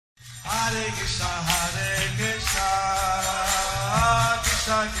Krishna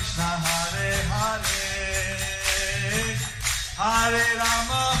Krishna Hare Hare, Hare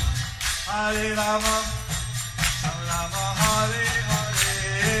Rama, Hare Rama, Rama Rama Hare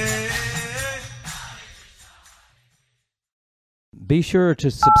Hare. Be sure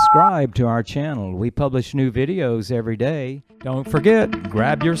to subscribe to our channel. We publish new videos every day. Don't forget,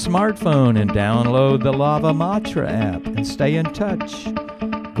 grab your smartphone and download the Lava Matra app and stay in touch.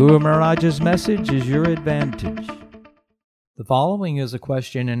 Guru Maharaj's message is your advantage. The following is a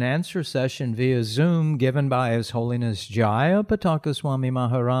question and answer session via Zoom given by His Holiness Jaya Pataka Swami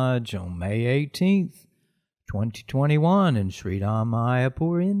Maharaj on May 18th, 2021 in Sridham,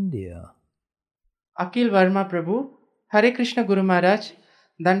 Mayapur, India. Akil Verma Prabhu, Hare Krishna Guru Maharaj,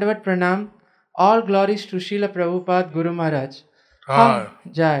 Dandavat Pranam, all glories to Srila Prabhupada Guru Maharaj.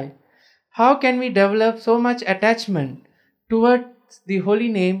 Jai. How can we develop so much attachment towards the holy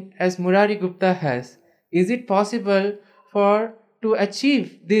name as Murari Gupta has? Is it possible to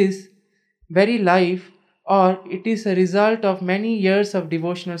achieve this very life, or it is a result of many years of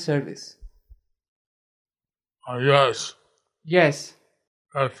devotional service? Yes. Yes.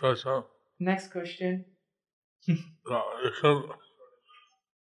 That's so. Next question. You can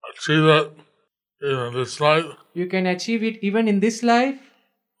achieve it even in this life. You can achieve it even in this life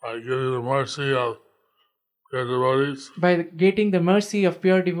by getting the mercy of pure devotees. By getting the mercy of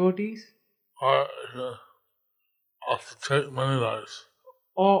pure devotees. Or also take many lives.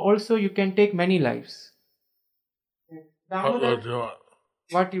 Or also you can take many lives. What do you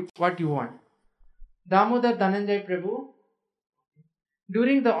want? What you want? Damodar Dhananjay Prabhu.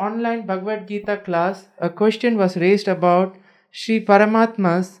 During the online Bhagavad Gita class, a question was raised about Sri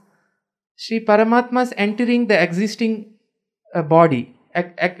Paramatma's entering the existing body.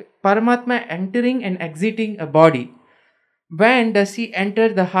 Paramatma entering and exiting a body. When does he enter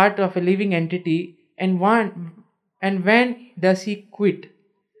the heart of a living entity, and when does he quit?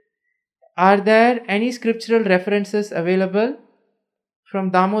 Are there any scriptural references available? From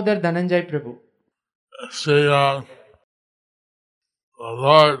Damodar Dhananjay Prabhu. See, the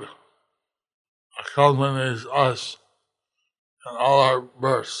Lord accompanies us in all our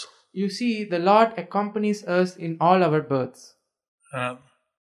births. You see, the Lord accompanies us in all our births. And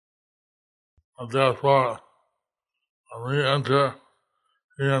therefore, when we enter,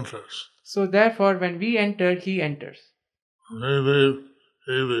 He enters. So therefore, when we enter, He enters. When we leave,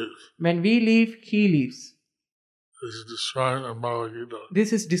 He leaves. When we leave, He leaves. This is described in Bhagavad Gita.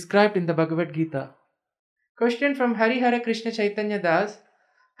 This is described in the Bhagavad Gita. Question from Harihara Krishna Chaitanya Das.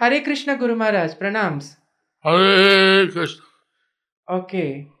 Hare Krishna Guru Maharaj, pranams. Hare Krishna.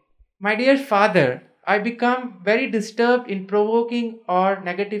 Okay. My dear father, I become very disturbed in provoking or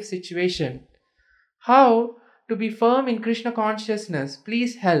negative situation. How to be firm in Krishna consciousness?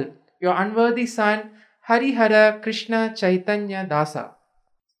 Please help. Your unworthy son, Harihara Krishna Chaitanya Dasa.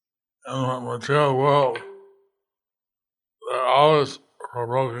 In the material world, there are always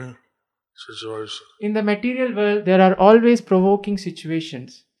provoking situations. In the material world, there are always provoking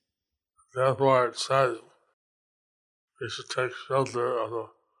situations. Therefore, it says we should take shelter of the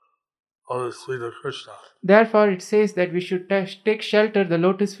lotus feet of Krishna. Therefore, it says that we should take shelter the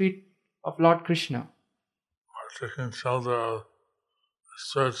lotus feet of Lord Krishna. Or taking shelter of the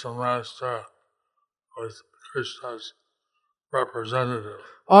spiritual master with Krishna's representative.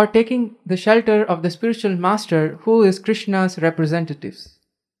 Or taking the shelter of the spiritual master who is Krishna's representatives.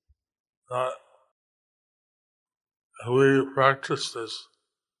 That if we practice this,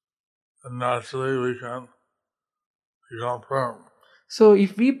 then naturally we can become firm. So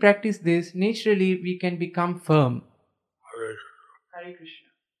if we practice this, naturally we can become firm. Hare Krishna.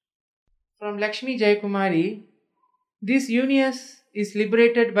 From Lakshmi Jayakumari, this universe is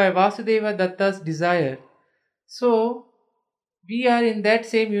liberated by Vasudeva Datta's desire. So we are in that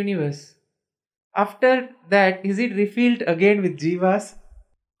same universe. After that, is it refilled again with jivas?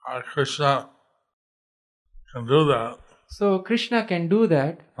 Krishna can do that. So Krishna can do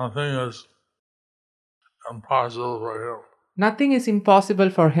that. Nothing is impossible for Him. Nothing is impossible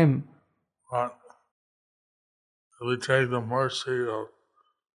for Him. But if we take the mercy of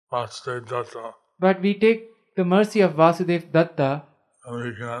Vasudeva Datta, but we take the mercy of Vasudeva Datta, and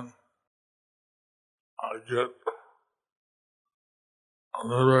we can get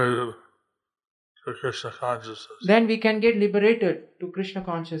liberated to Krishna consciousness. Then we can get liberated to Krishna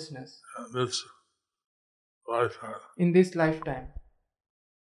consciousness. In this lifetime. In this lifetime.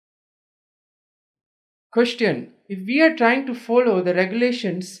 Question: if we are trying to follow the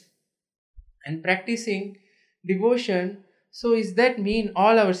regulations and practicing devotion, so is that mean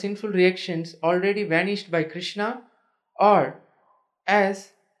all our sinful reactions already vanished by Krishna? Or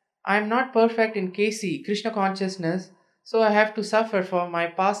as I am not perfect in KC, Krishna consciousness, so I have to suffer for my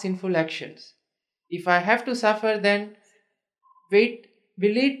past sinful actions. If I have to suffer, then wait,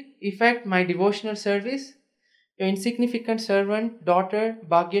 will it affect my devotional service? Your insignificant servant, daughter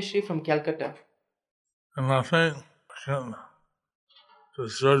Bhagyashri from Calcutta. And nothing can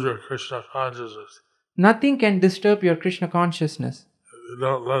disturb your Krishna consciousness Nothing can disturb your Krishna consciousness if you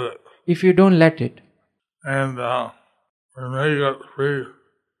don't let it. if you don't let it. And we may get free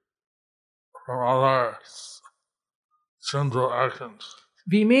from all our sinful actions.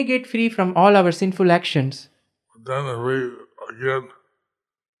 We may get free from all our sinful actions, But then if we again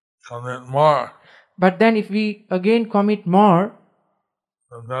commit more, but then if we again commit more,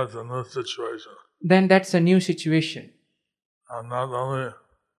 then that's a new situation. then that's a new situation. And not only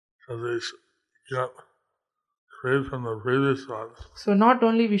should we get freed from the previous ones, So not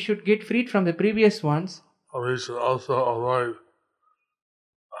only we should get freed from the previous ones, but we should also avoid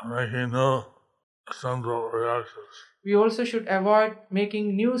making new sinful reactions. we also should avoid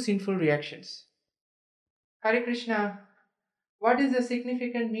making new sinful reactions. Hare Krishna, what is the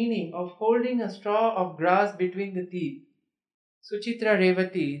significant meaning of holding a straw of grass between the teeth? Suchitra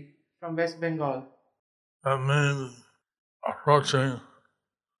Revati from West Bengal. That means approaching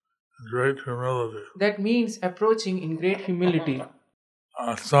great humility. That means approaching in great humility.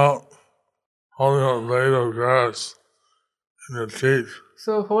 So, holding a blade of grass in your teeth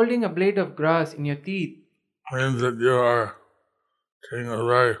So holding a blade of grass in your teeth means that you are taking a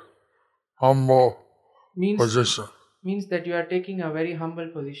very humble position. means that you are taking a very humble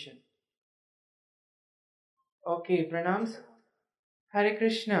position. Okay, pranams. Hare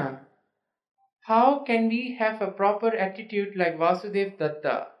Krishna. How can we have a proper attitude like Vasudev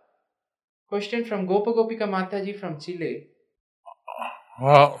Datta? Question from Gopa Gopika Mataji from Chile.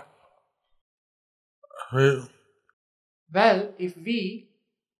 Well, If we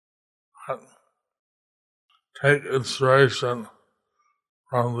take inspiration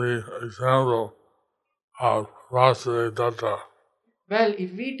from the example of Vasudeva Datta,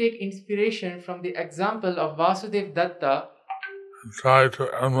 if we take inspiration from the example of Vasudev Datta and try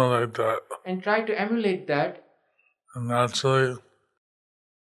to emulate that, and naturally,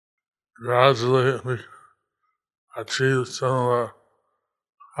 gradually, we achieve similar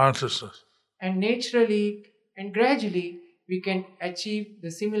consciousness. and naturally and gradually we can achieve the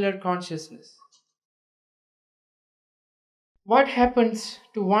similar consciousness. What happens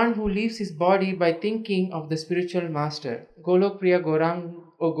to one who leaves his body by thinking of the spiritual master? Golokpriya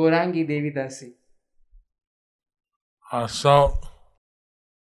Gorangi Devidasi. So,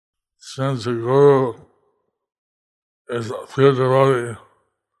 since the Guru is a pure devotee,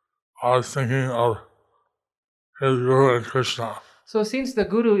 always thinking of his Guru and Krishna, So since the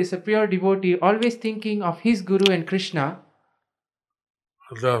Guru is a pure devotee, always thinking of his Guru and Krishna,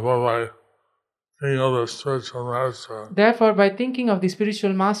 therefore by thinking of the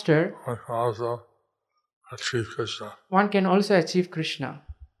spiritual master, one can also achieve Krishna. one can also achieve Krishna.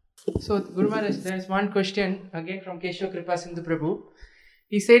 So Guru Maharaj, there is one question again from Keshav Kripa Sindhu Prabhu.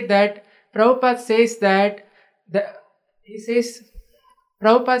 He said that Prabhupada says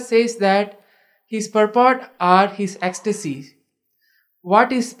that his purport are his ecstasies.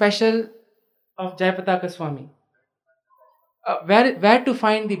 What is special of Jayapataka Swami? Where to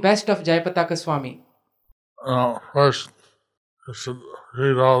find the best of Jayapataka Swami? First, you should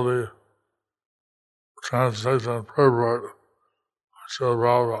read all the translation and purport of Srila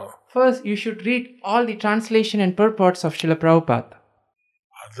Prabhupada. First, you should read all the translation and purports of Srila Prabhupada.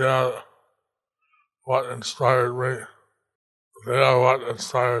 They are what inspired me. They are what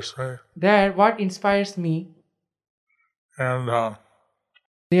inspires me. They are what inspires me. And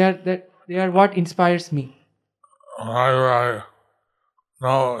They are what inspires me. I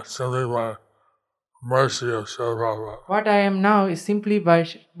know simply by mercy of Srila Prabhupada. What I know is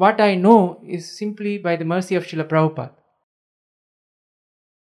simply by the mercy of Srila Prabhupada.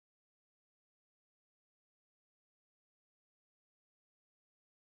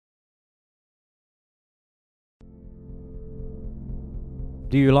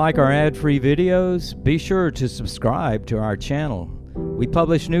 Do you like our ad-free videos? Be sure to subscribe to our channel. We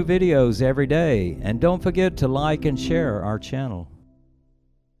publish new videos every day, and don't forget to like and share our channel.